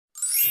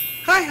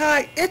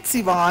Hi, it's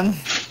Yvonne.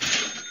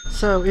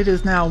 So it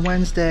is now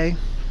Wednesday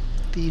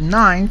the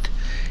 9th,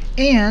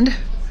 and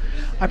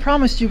I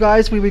promised you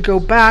guys we would go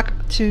back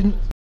to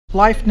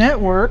Life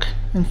Network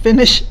and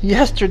finish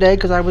yesterday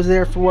because I was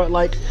there for what,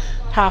 like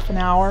half an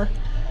hour.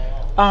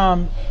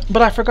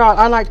 But I forgot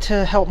I like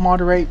to help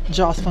moderate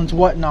Jocelyn's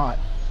Whatnot,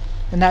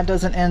 and that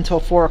doesn't end till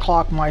 4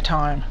 o'clock my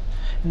time.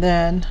 And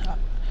then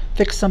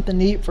fix something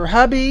to eat for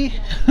hubby,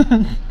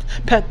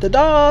 pet the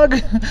dog,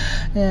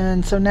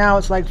 and so now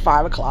it's like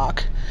 5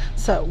 o'clock.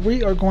 So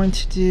we are going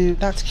to do,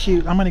 that's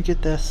cute, I'm going to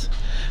get this.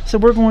 So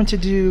we're going to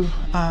do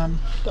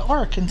the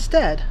Ark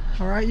instead.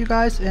 Alright you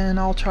guys, and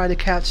I'll try to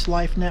catch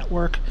Life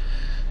Network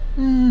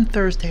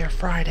Thursday or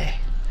Friday.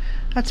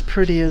 That's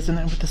pretty, isn't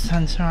it, with the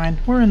sunshine?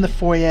 We're in the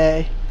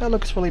foyer. That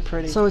looks really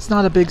pretty. So it's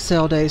not a big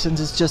sale day since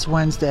it's just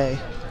Wednesday.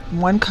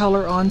 One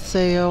color on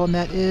sale, and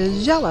that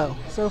is yellow.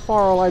 So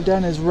far all I've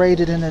done is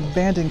raided an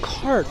abandoned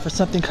cart for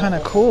something kind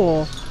of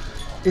cool.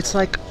 It's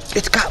like,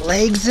 it's got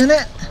legs in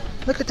it.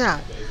 Look at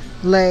that.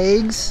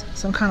 Legs,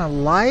 some kind of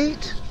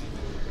light,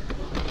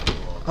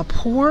 a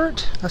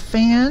port, a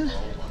fan,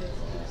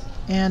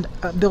 and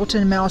a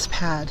built-in mouse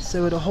pad.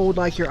 So it'll hold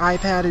like your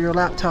iPad or your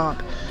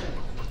laptop.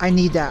 I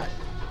need that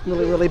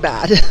really, really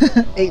bad.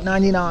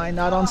 $8.99,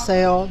 not on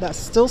sale. That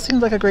still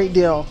seems like a great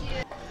deal.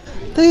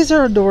 These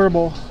are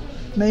adorable.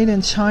 Made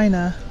in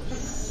China,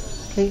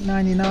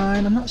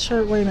 $8.99. I'm not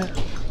sure, wait a minute.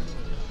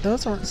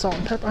 Those aren't salt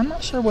and pepper. I'm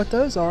not sure what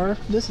those are.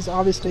 This is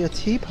obviously a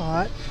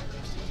teapot.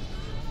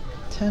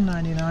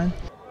 $10.99.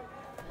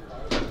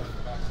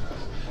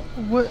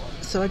 What?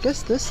 So I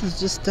guess this is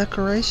just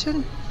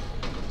decoration.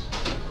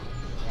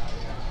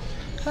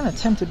 Kind of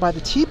tempted by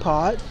the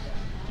teapot.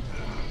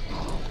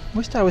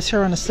 Wished I was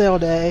here on a sale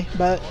day,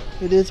 but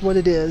it is what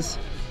it is.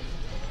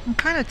 I'm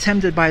kind of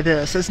tempted by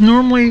this. It's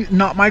normally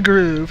not my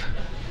groove.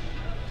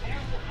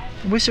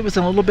 I wish it was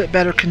in a little bit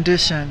better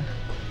condition,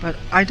 but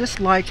I just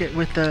like it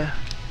with the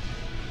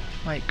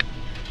like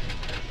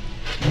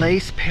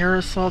lace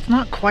parasol. It's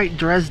not quite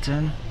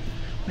Dresden.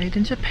 Made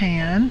in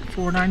Japan,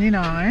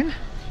 $4.99.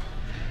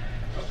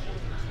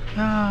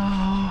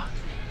 Oh,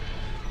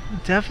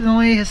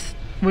 definitely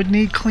would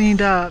need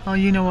cleaned up. Oh,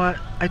 you know what?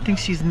 I think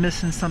she's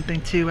missing something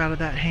too out of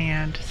that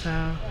hand.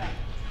 So,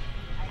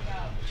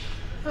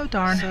 oh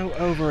darn. So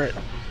over it.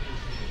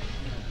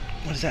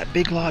 What is that?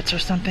 Big Lots or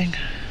something?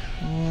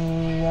 Wait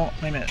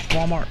a minute,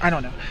 Walmart, I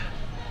don't know.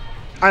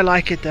 I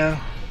like it though.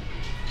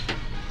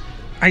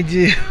 I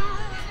do.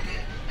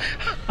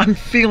 I'm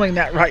feeling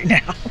that right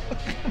now.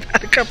 I've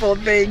had a couple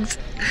of things.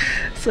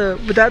 So,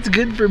 but that's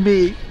good for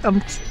me.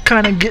 I'm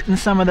kind of getting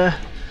some of the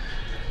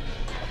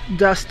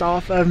dust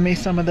off of me,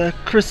 some of the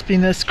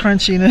crispiness,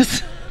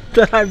 crunchiness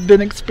that I've been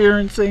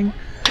experiencing.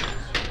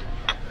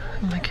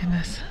 Oh my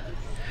goodness.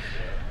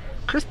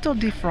 Crystal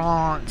de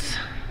France.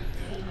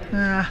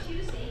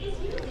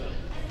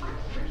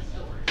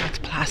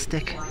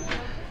 Plastic.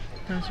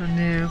 Those are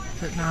new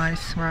but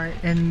nice, right?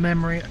 In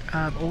memory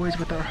of Always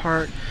With Our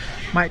Heart.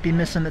 Might be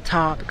missing the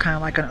top, kind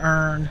of like an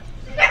urn.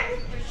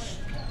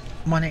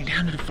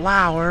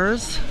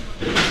 1-800-Flowers.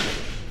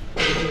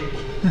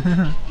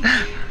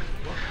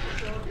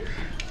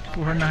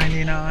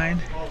 $4.99.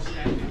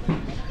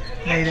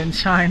 Made in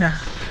China.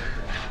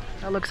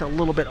 That looks a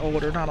little bit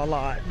older, not a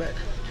lot, but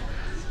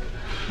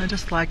I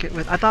just like it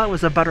with. I thought it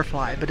was a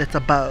butterfly, but it's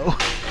a bow.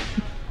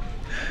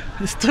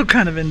 It's still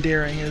kind of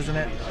endearing, isn't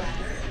it?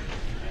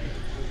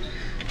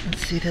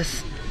 Let's see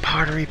this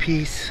pottery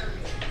piece.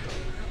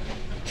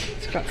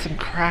 It's got some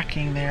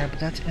cracking there, but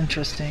that's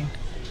interesting.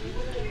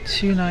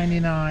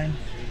 $2.99.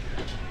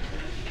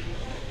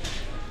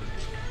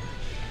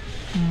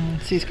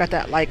 See, it's got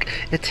that like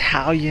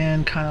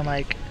Italian kind of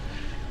like,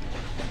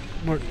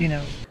 you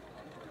know,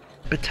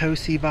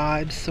 Batosi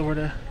vibes, sort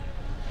of.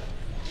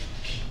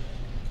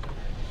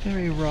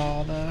 Very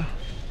raw though.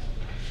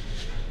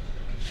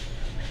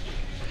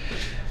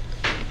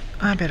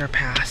 I better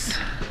pass.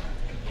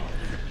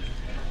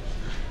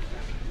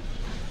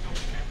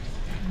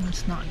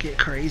 Let's not get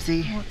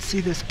crazy. Let's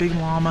see this big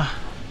llama.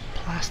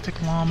 Plastic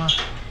llama.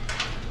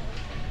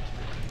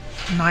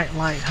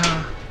 Nightlight,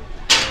 huh?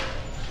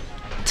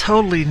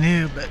 Totally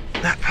new, but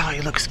that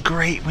probably looks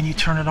great when you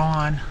turn it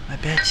on. I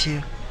bet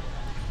you.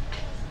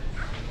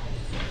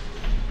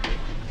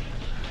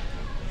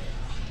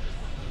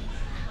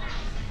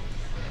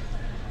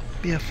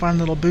 Be a fun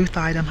little booth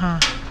item,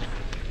 huh?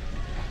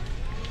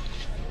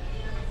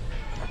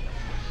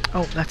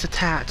 Oh, that's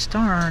attached.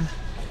 Darn.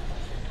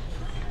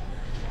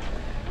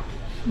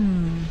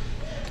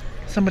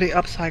 Somebody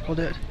upcycled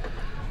it.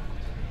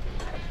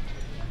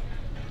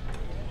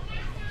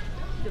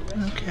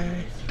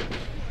 Okay.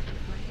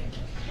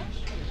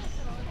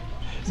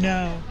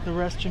 No, the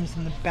restroom's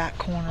in the back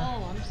corner.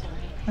 Oh, I'm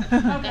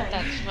sorry. Okay.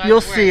 That's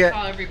You'll see it.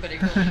 Saw everybody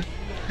going.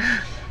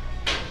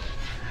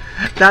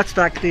 That's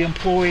like the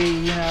employee,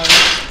 you know,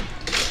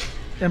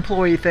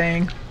 employee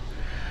thing.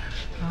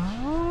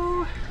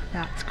 Oh,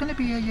 that's gonna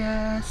be a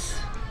yes.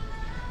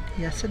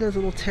 Yes, it is. A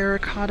little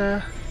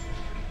terracotta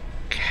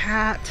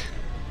cat.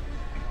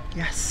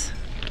 Yes.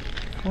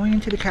 Going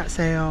into the cat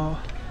sale.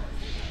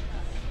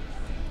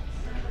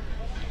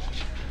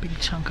 Big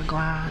chunk of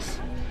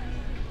glass.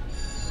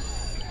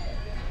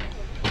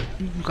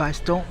 You guys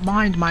don't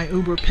mind my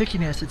uber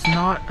pickiness. It's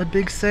not a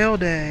big sale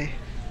day.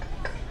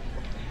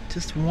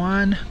 Just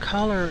one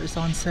color is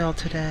on sale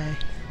today.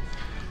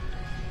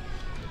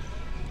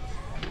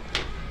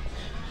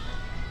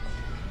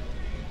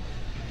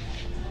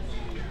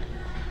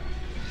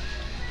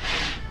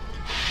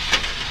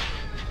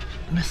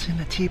 Missing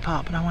the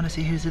teapot, but I want to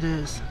see whose it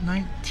is.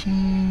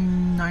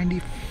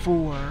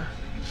 1994,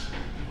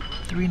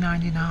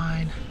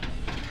 $3.99.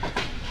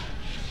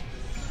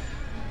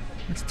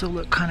 It still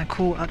look kind of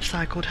cool,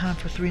 upcycled, huh,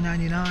 for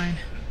 $3.99.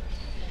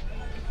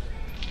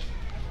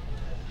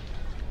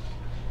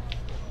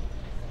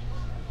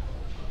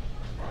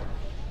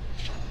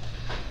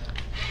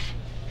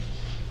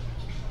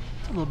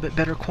 It's a little bit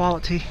better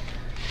quality.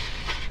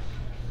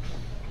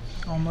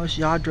 Almost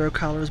Yadro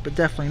colors, but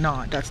definitely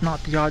not. That's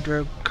not the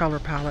Yadro color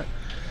palette.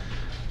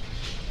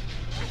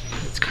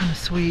 It's kind of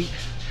sweet.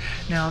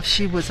 Now, if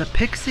she was a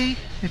pixie,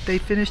 if they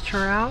finished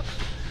her out,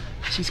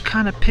 she's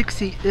kind of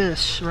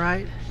pixie-ish,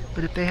 right?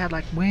 But if they had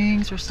like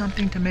wings or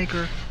something to make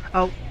her,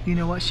 oh, you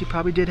know what? She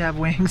probably did have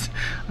wings.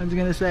 I was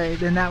gonna say,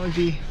 then that would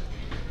be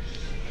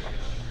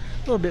a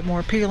little bit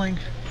more appealing.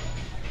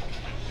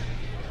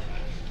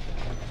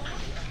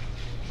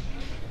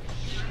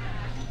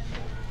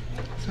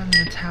 Is that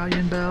an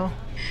Italian bell?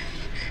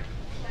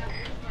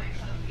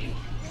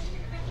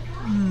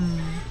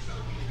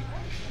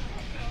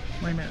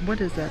 Wait a minute,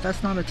 what is that?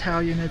 That's not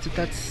Italian, is it?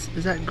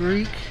 Is that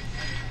Greek?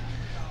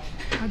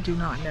 I do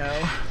not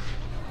know.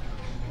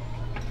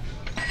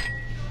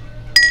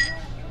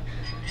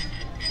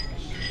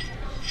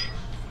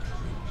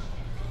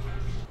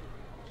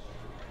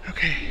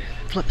 Okay,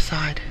 flip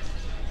side.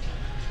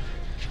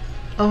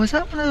 Oh, is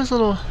that one of those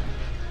little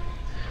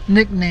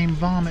nickname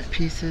vomit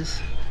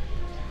pieces?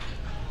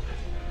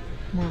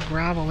 More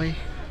gravelly.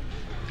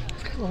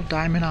 It's got little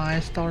diamond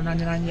eyes,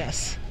 $1.99,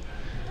 yes.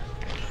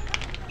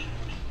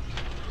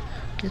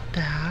 Get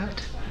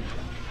that.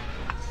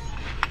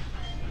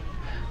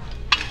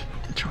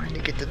 I'm trying to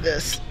get to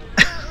this.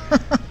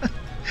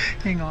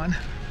 Hang on.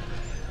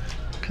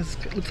 Because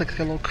it looks like it's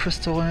got a little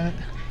crystal in it.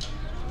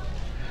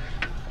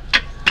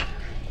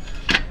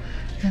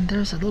 And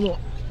there's a little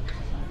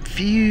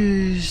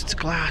fused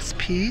glass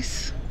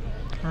piece.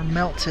 Or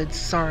melted,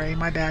 sorry,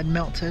 my bad,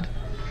 melted.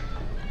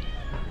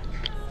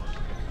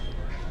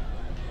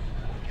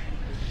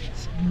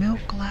 Some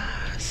milk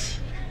glass.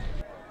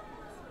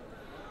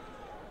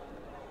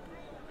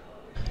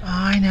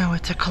 I know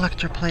it's a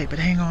collector plate, but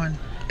hang on.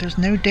 There's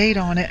no date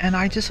on it, and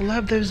I just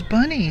love those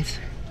bunnies.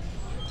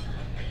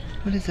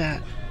 What is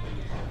that?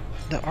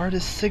 The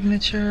artist's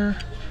signature.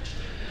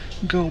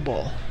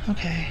 Goodwill.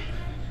 Okay.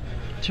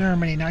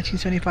 Germany,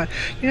 1975.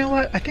 You know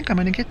what? I think I'm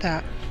going to get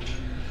that.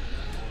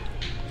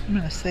 I'm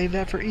going to save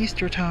that for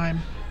Easter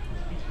time.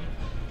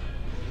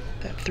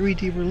 That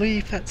 3D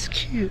relief, that's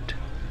cute.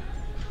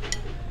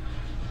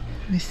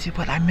 Let me see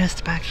what I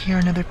missed back here.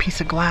 Another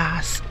piece of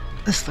glass.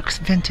 This looks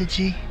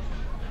vintagey.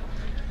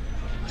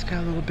 It's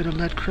got a little bit of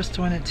lead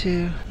crystal in it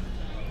too.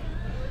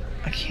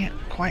 I can't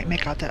quite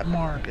make out that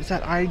mark. Is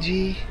that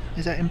IG?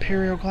 Is that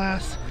Imperial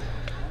glass?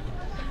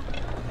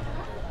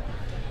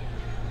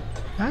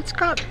 That's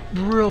got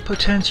real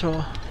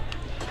potential.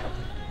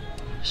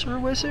 Sure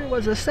wish it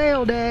was a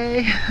sale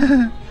day.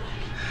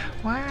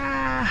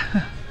 Wow.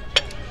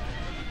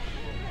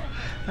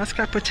 That's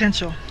got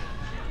potential.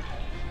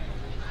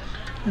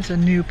 It's a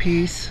new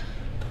piece.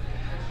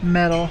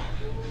 Metal.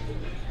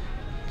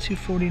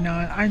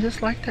 $2.49. I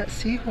just like that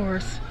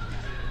seahorse.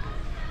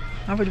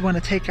 I would want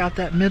to take out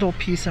that middle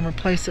piece and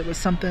replace it with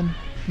something.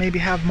 Maybe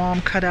have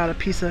mom cut out a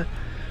piece of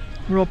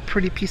real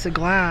pretty piece of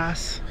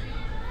glass.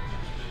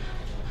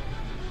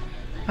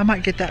 I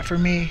might get that for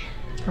me,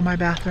 for my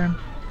bathroom.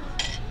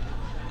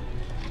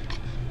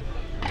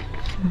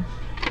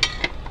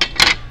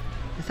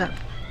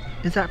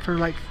 Is that for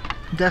like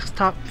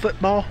desktop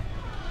football?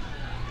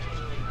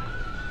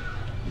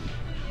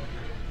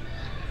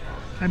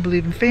 I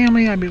believe in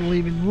family, I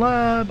believe in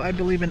love, I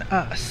believe in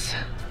us.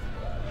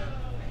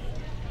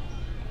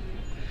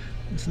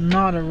 It's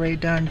not a Ray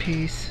Dunn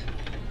piece.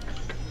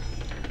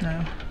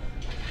 No.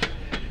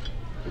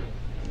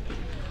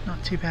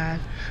 Not too bad.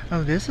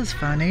 Oh, this is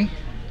funny.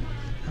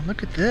 Now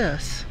look at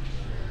this.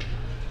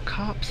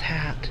 Cop's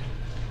hat.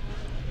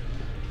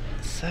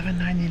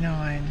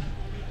 $7.99.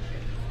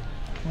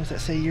 What does that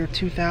say? Year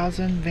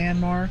 2000, Van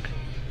Mark.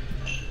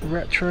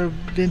 Retro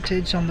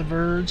vintage on the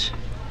verge.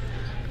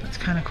 That's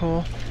kind of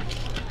cool.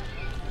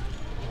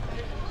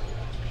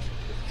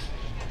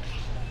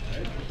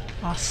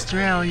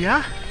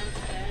 Australia.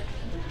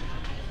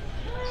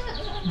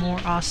 More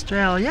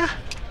Australia.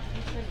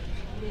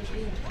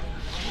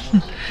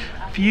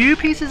 Few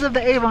pieces of the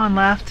Yvon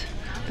left.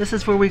 This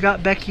is where we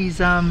got Becky's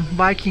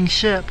Viking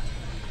ship.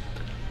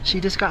 She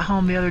just got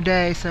home the other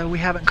day, so we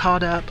haven't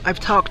caught up. I've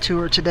talked to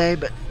her today,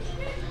 but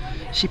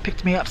she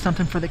picked me up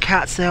something for the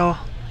cat sale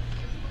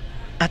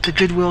at the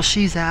Goodwill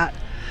she's at,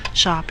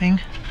 shopping.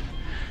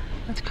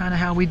 That's kind of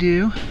how we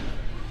do.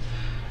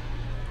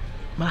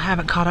 But I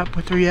haven't caught up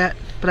with her yet.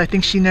 But I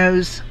think she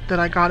knows that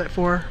I got it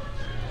for her.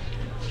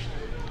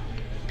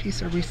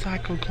 Piece of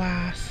recycled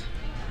glass.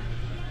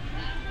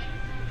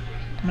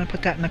 I'm gonna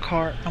put that in the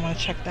cart. I want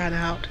to check that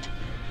out.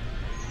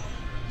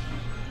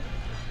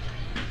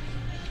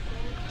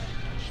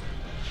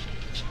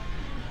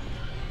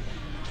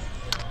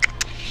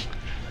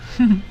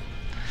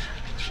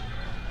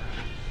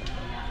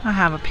 I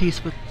have a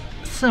piece with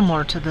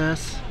similar to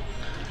this.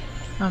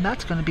 Oh,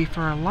 that's going to be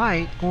for a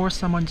light, or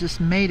someone just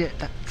made it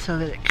so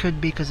that it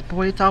could be, because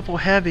boy, it's awful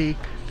heavy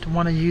to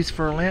want to use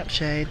for a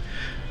lampshade.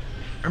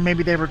 Or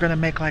maybe they were going to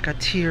make like a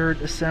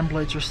tiered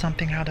assemblage or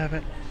something out of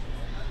it.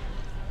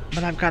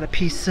 But I've got a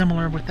piece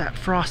similar with that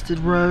frosted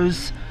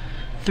rose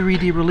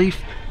 3D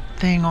relief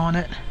thing on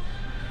it.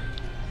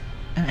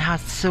 And it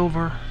has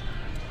silver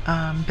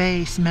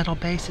base, metal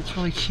base. It's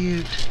really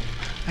cute.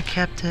 I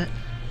kept it.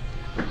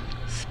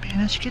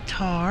 Spanish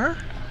guitar.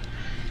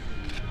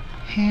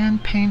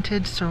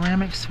 Hand-painted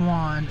ceramic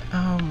swan.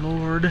 Oh,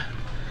 Lord.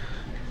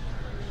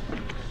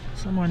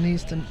 Someone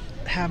needs to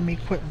have me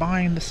quit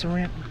buying the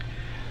ceramic.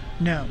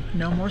 No,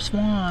 no more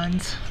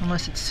swans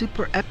unless it's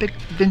super epic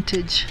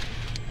vintage.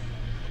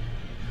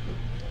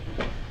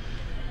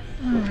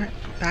 Alright,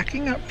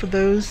 backing up for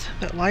those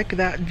that like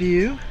that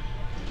view.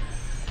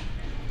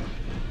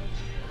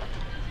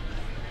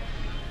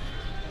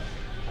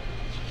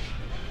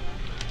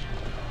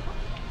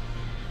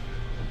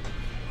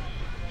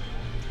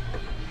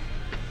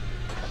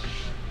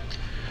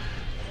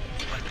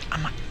 I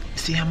might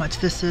see how much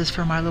this is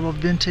for my little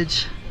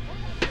vintage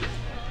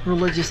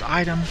religious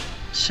item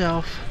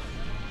shelf.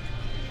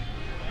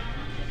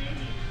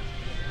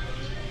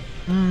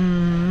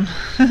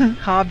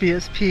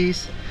 Hobbyist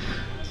piece.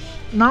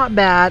 Not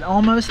bad,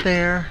 almost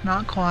there,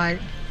 not quite.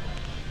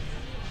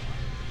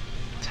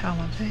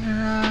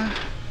 Talavera.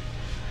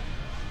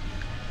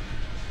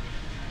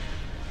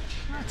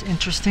 That's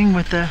interesting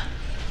with the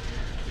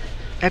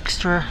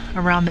extra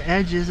around the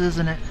edges,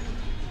 isn't it?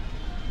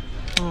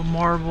 Little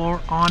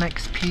marble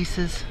onyx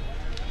pieces.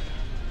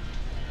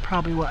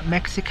 Probably what,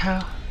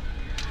 Mexico?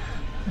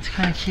 That's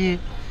kind of cute.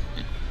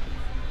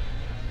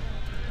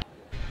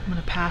 I'm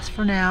gonna pass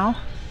for now.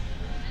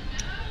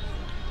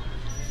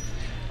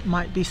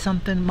 Might be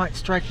something, might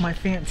strike my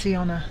fancy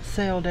on a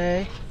sale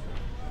day.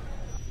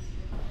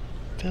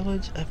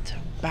 Village of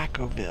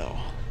Tobaccoville,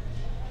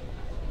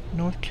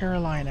 North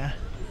Carolina.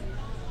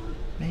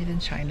 Made in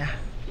China.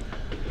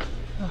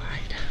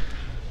 Alright.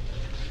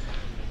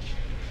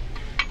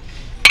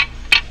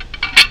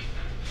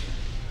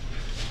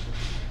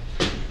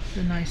 It's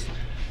a nice,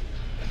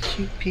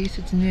 cute piece.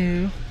 It's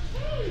new.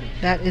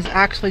 That is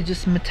actually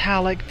just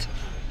metallic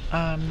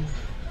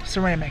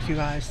ceramic, you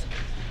guys.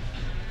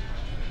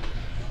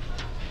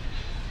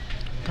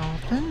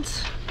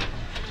 Dolphins.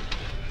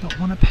 Don't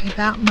want to pay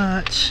that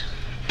much.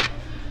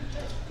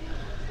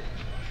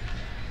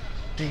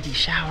 Baby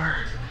shower.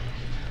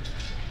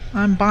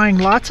 I'm buying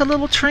lots of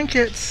little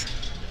trinkets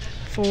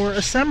for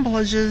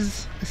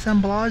assemblages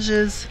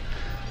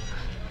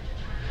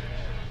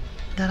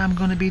that I'm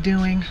going to be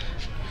doing.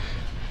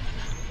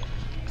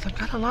 So I've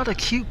got a lot of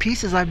cute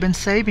pieces I've been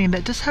saving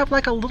that just have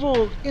like a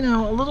little, you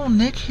know, a little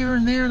nick here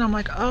and there, and I'm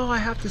like, oh, I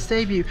have to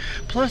save you.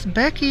 Plus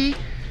Becky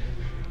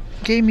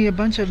gave me a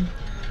bunch of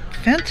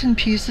Fenton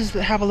pieces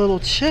that have a little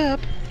chip.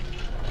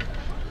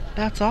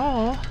 That's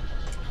all.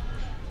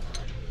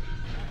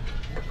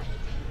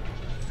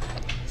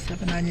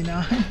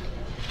 $7.99.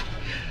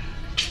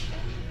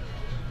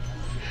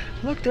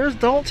 Look, there's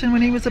Dalton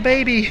when he was a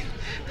baby.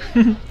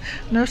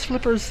 Nurse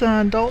Flipper's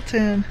son,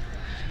 Dalton.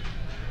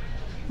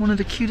 One of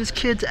the cutest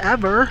kids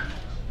ever.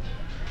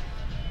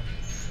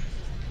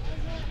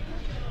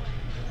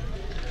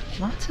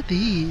 Lots of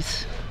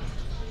these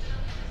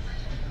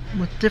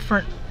with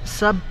different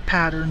sub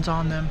patterns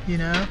on them, you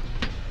know.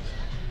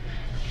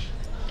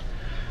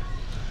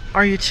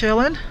 Are you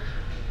chilling?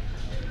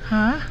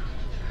 Huh?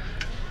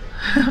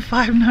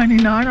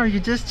 $5.99. Are you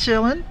just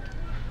chilling?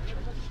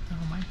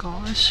 Oh my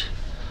gosh.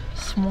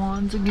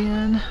 Swans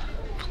again.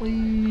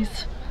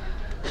 Please.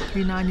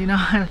 $3.99.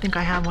 I think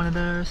I have one of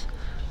those.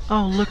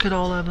 Oh, look at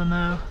all of them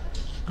though.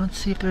 Let's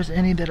see if there's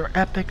any that are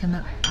epic and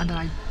that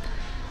I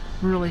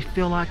really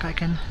feel like I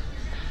can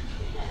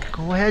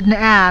go ahead and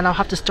add. I'll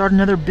have to start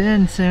another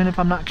bin soon if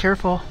I'm not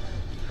careful.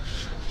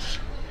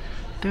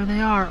 There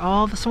they are,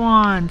 all the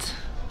swans.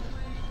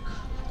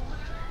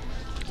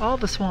 All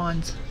the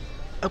swans.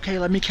 Okay,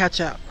 let me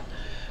catch up.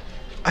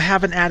 I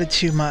haven't added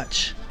too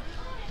much.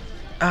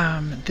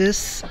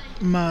 This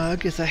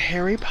mug is a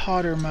Harry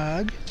Potter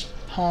mug,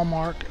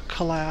 Hallmark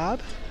collab,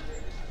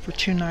 for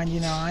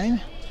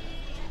 $2.99.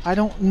 I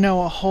don't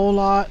know a whole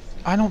lot.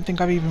 I don't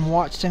think I've even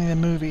watched any of the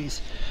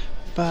movies,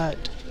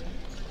 but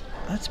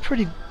that's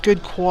pretty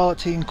good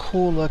quality and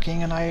cool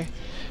looking, and I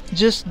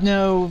just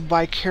know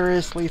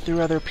vicariously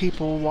through other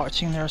people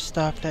watching their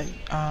stuff that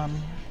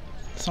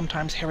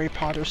sometimes Harry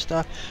Potter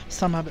stuff,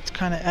 some of it's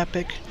kind of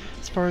epic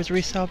as far as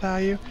resale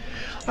value.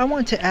 I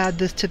want to add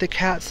this to the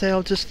cat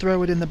sale, just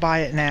throw it in the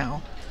buy it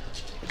now.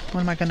 What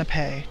am I gonna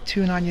pay?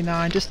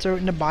 $2.99. Just throw it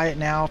in to buy it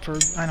now for,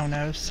 I don't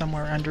know,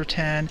 somewhere under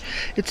 10.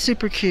 It's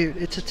super cute.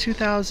 It's a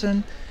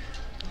 2000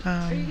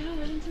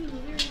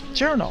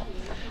 journal.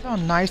 Oh,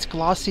 nice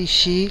glossy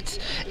sheets,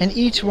 and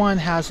each one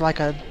has like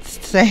a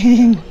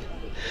saying.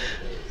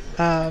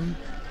 I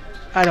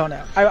don't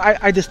know.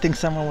 I just think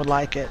someone would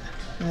like it.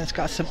 And it's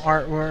got some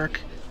artwork.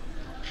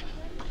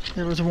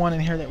 There was one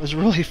in here that was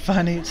really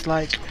funny. It's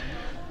like,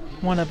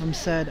 one of them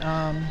said,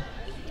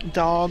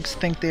 dogs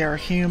think they are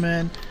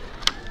human,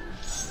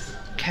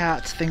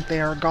 cats think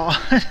they are God.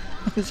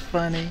 It was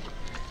funny.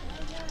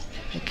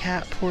 The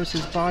cat pours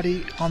his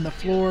body on the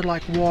floor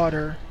like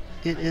water.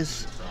 It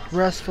is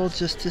restful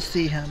just to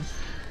see him.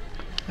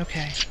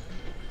 Okay.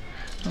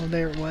 Oh,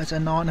 there it was,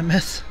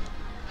 anonymous.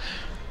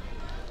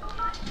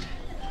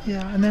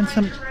 Yeah, and then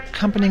some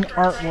accompanying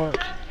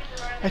artwork.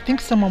 I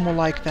think someone will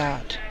like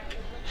that.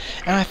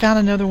 And I found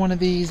another one of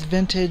these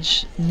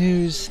vintage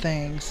news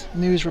things,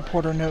 news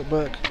reporter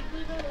notebook,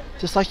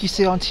 just like you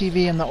see on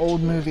TV in the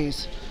old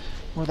movies,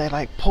 where they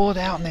like pull it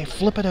out and they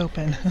flip it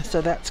open.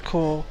 So that's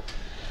cool.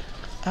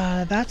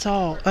 That's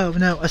all. Oh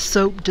no, a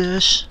soap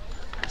dish,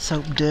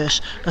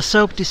 a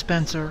soap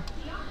dispenser.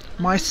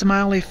 My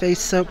smiley face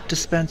soap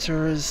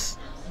dispenser is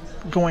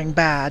going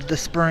bad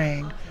this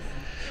spring,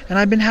 and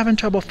I've been having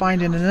trouble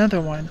finding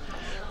another one,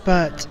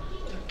 but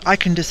I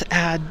can just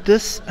add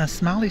this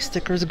smiley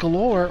stickers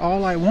galore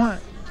all I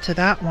want to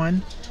that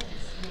one.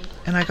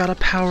 And I got a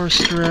power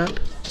strip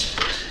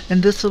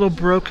and this little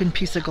broken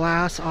piece of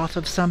glass off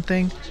of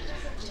something.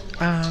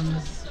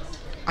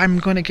 I'm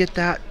going to get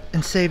that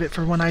and save it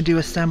for when I do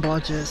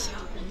assemblages.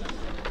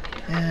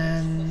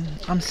 And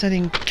I'm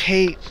sending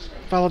Kate,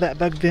 follow that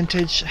bug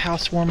vintage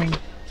housewarming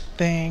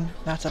thing.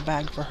 That's a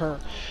bag for her.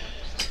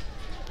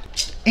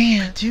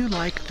 And I do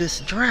like this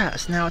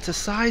dress. Now it's a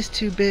size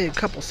too big,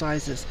 couple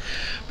sizes,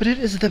 but it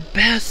is the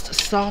best,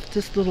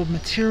 softest little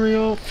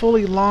material,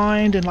 fully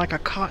lined in like a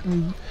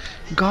cotton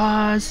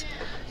gauze.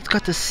 It's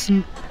got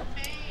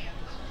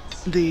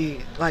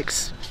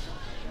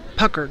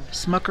puckered,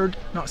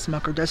 not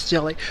smuckered, that's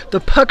jelly. The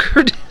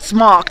puckered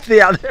smocked,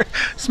 yeah,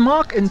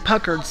 smock and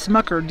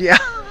smuckered, yeah.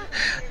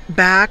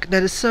 Back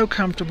that is so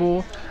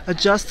comfortable,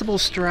 adjustable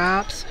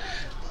straps,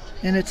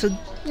 and it's a,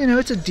 you know,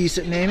 it's a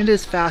decent name. It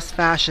is fast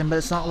fashion, but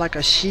it's not like a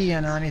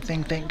Shein or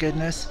anything, thank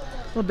goodness.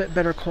 A little bit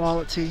better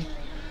quality.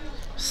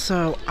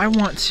 So I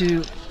want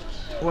to,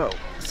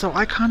 so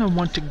I kind of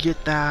want to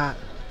get that.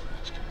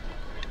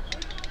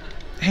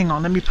 Hang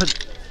on, let me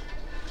put,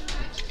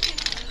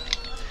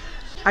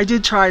 I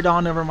did try it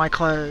on over my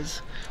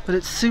clothes, but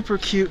it's super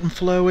cute and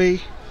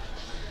flowy.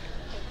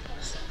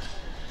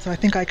 So I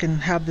think I can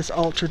have this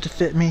altered to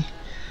fit me.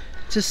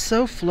 Just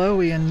so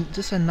flowy and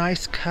just a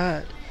nice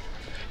cut.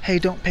 Hey,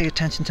 don't pay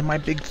attention to my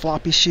big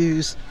floppy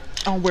shoes.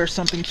 I'll wear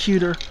something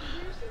cuter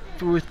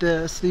with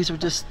this. These are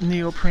just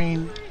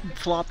neoprene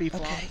floppy.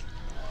 Okay,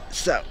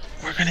 so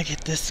we're gonna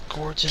get this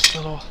gorgeous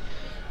little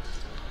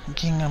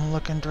gingham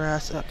looking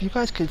dress up. You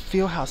guys could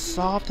feel how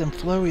soft and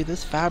flowy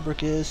this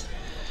fabric is.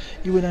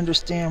 You would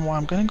understand why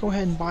I'm gonna go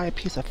ahead and buy a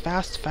piece of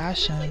fast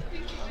fashion.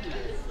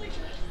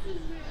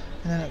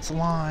 And then it's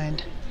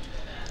lined.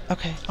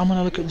 Okay, I'm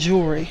gonna look at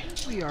jewelry.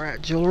 We are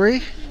at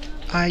jewelry.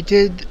 I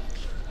did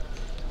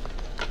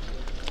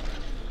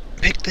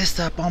pick this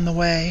up on the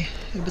way.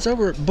 It was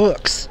over at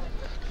Books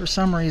for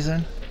some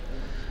reason.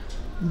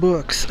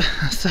 Books.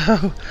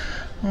 So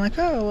I'm like,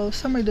 oh, well, if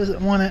somebody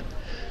doesn't want it,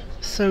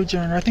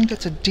 Sojourner. I think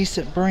that's a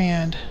decent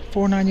brand.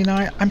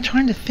 $4.99. I'm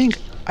trying to think.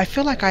 I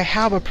feel like I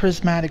have a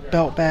prismatic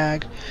belt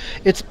bag.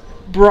 It's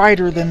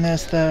brighter than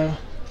this though.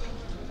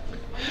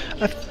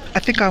 I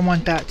think I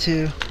want that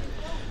too.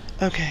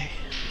 Okay.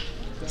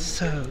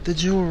 So the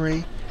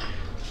jewelry.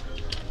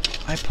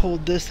 I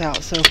pulled this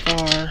out so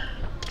far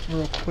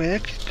real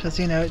quick because,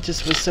 you know, it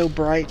just was so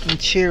bright and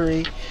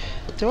cheery.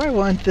 Do I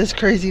want this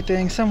crazy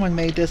thing? Someone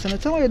made this and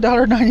it's only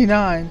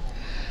 $1.99.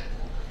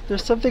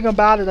 There's something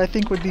about it I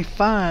think would be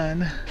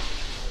fun.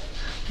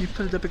 You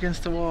put it up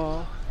against the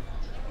wall.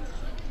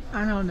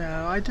 I don't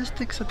know. I just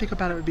think something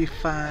about it would be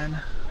fun.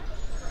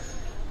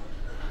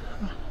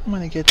 I'm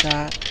gonna get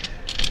that.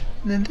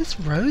 And then this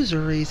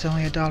rosary is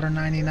only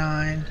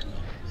 $1.99.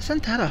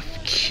 Isn't that a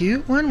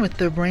cute one with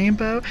the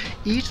rainbow?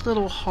 Each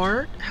little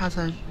heart has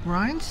a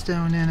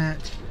rhinestone in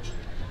it.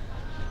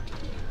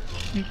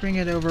 Let me bring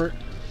it over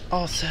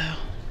also.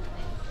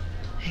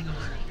 Hang on.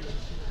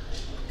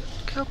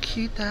 Look how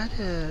cute that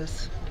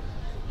is.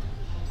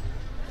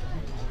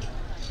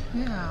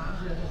 Yeah.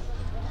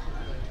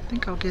 I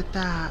think I'll get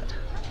that.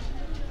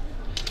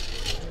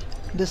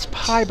 This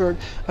pie bird.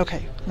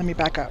 Okay, let me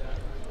back up.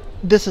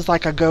 This is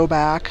like a go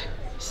back.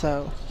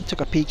 So I took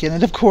a peek in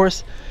it, of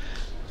course.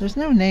 There's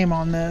no name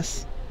on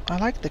this. I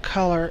like the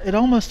color. It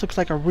almost looks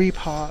like a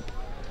repop.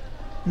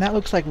 And that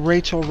looks like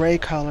Rachel Ray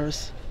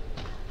colors.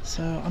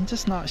 So I'm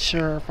just not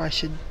sure if I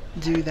should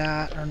do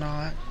that or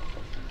not.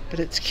 But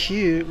it's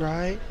cute,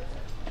 right?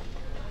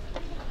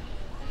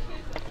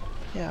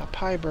 Yeah,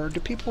 pie bird.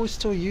 Do people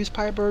still use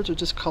pie birds or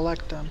just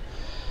collect them?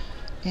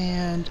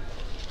 And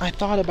I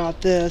thought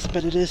about this,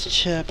 but it is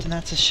chipped, and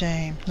that's a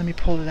shame. Let me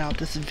pull it out.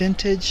 This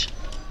vintage.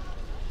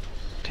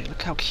 Okay,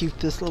 look how cute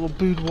this little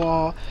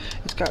boudoir.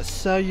 It's got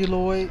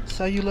cellulose,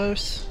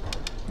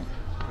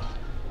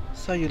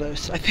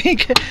 I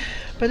think,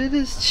 but it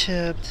is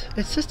chipped.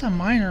 It's just a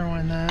minor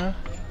one though.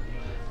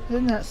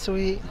 Isn't that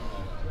sweet?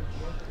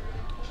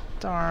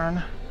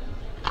 Darn,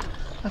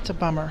 that's a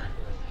bummer.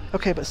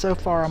 Okay, but so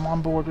far I'm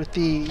on board with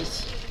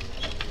these.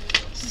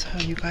 So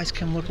you guys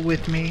can look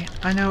with me.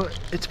 I know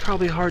it's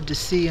probably hard to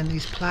see in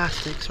these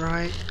plastics,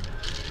 right?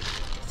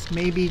 Let's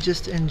maybe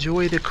just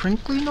enjoy the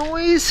crinkly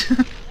noise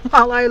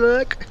while I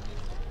look.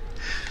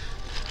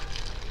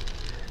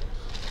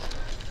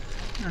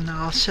 And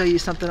I'll show you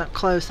something up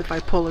close if I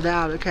pull it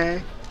out,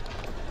 okay?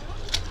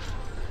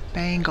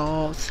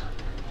 Bangles.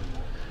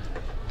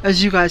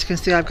 As you guys can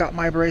see, I've got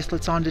my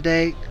bracelets on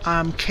today.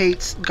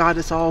 Kate's got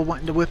us all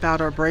wanting to whip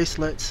out our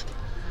bracelets.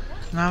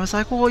 And I was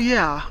like, well,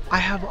 yeah, I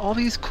have all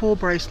these cool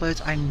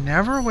bracelets. I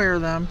never wear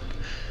them.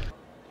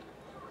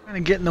 Kind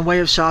of get in the way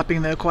of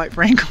shopping though, quite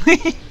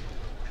frankly.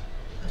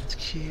 That's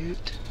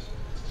cute.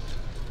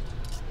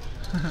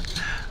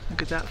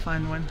 Look at that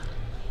fun one.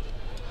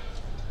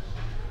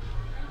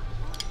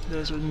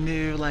 Those are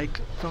new,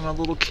 like from a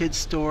little kid's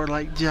store,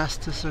 like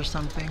Justice or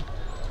something.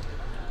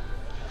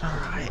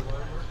 Alright,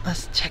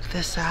 let's check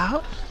this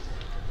out.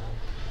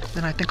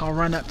 Then I think I'll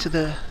run up to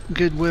the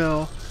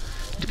Goodwill.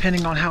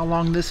 Depending on how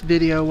long this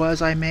video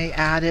was, I may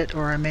add it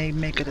or I may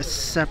make it a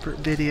separate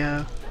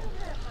video.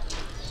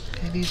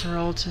 Okay, these are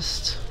all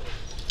just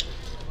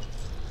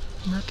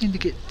nothing to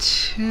get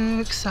too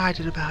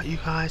excited about, you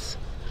guys.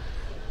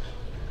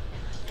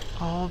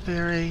 All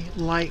very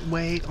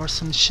lightweight, or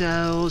some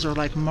shells, or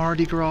like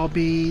Mardi Gras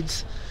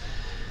beads.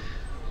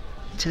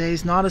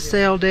 Today's not a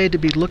sale day to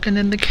be looking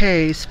in the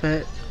case,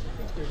 but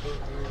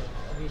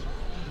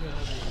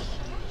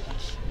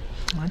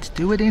let's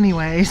do it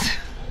anyways.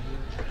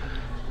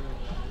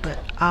 But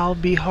I'll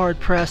be hard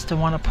pressed to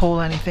want to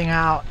pull anything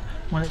out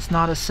when it's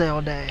not a sale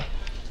day.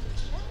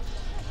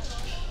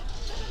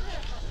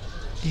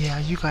 Yeah,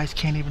 you guys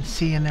can't even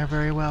see in there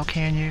very well,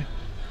 can you?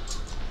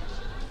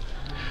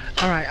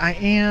 Alright, I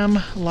am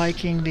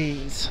liking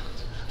these.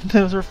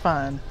 Those are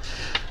fun.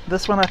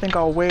 This one I think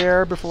I'll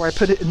wear before I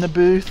put it in the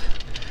booth.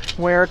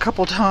 Wear a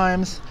couple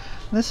times.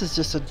 This is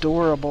just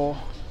adorable.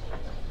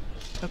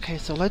 Okay,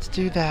 so let's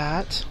do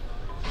that.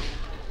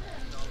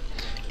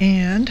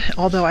 And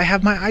although I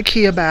have my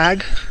IKEA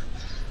bag,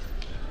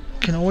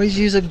 can always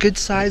use a good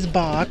size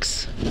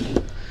box.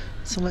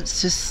 So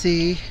let's just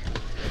see.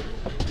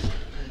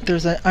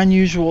 There's an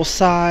unusual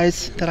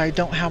size that I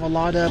don't have a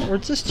lot of, or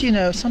just, you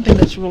know, something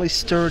that's really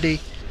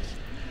sturdy.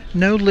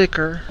 No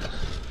liquor.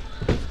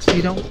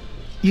 You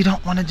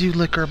don't want to do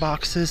liquor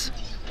boxes.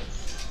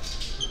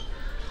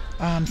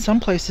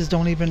 Some places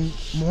don't even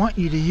want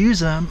you to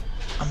use them.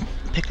 I'm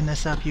picking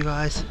this up, you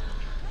guys.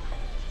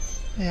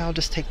 Yeah, I'll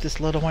just take this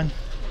little one.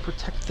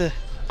 Protect the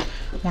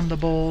one of the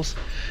bowls.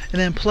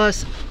 And then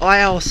plus,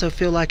 I also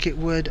feel like it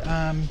would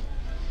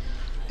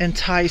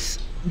entice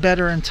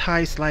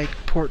like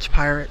porch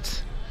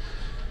pirates.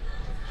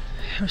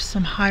 There's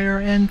some higher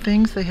end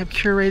things they have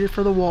curated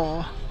for the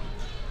wall.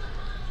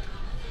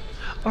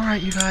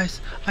 Alright, you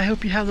guys, I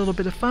hope you had a little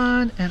bit of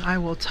fun, and I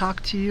will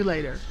talk to you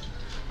later.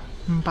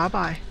 Bye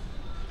bye.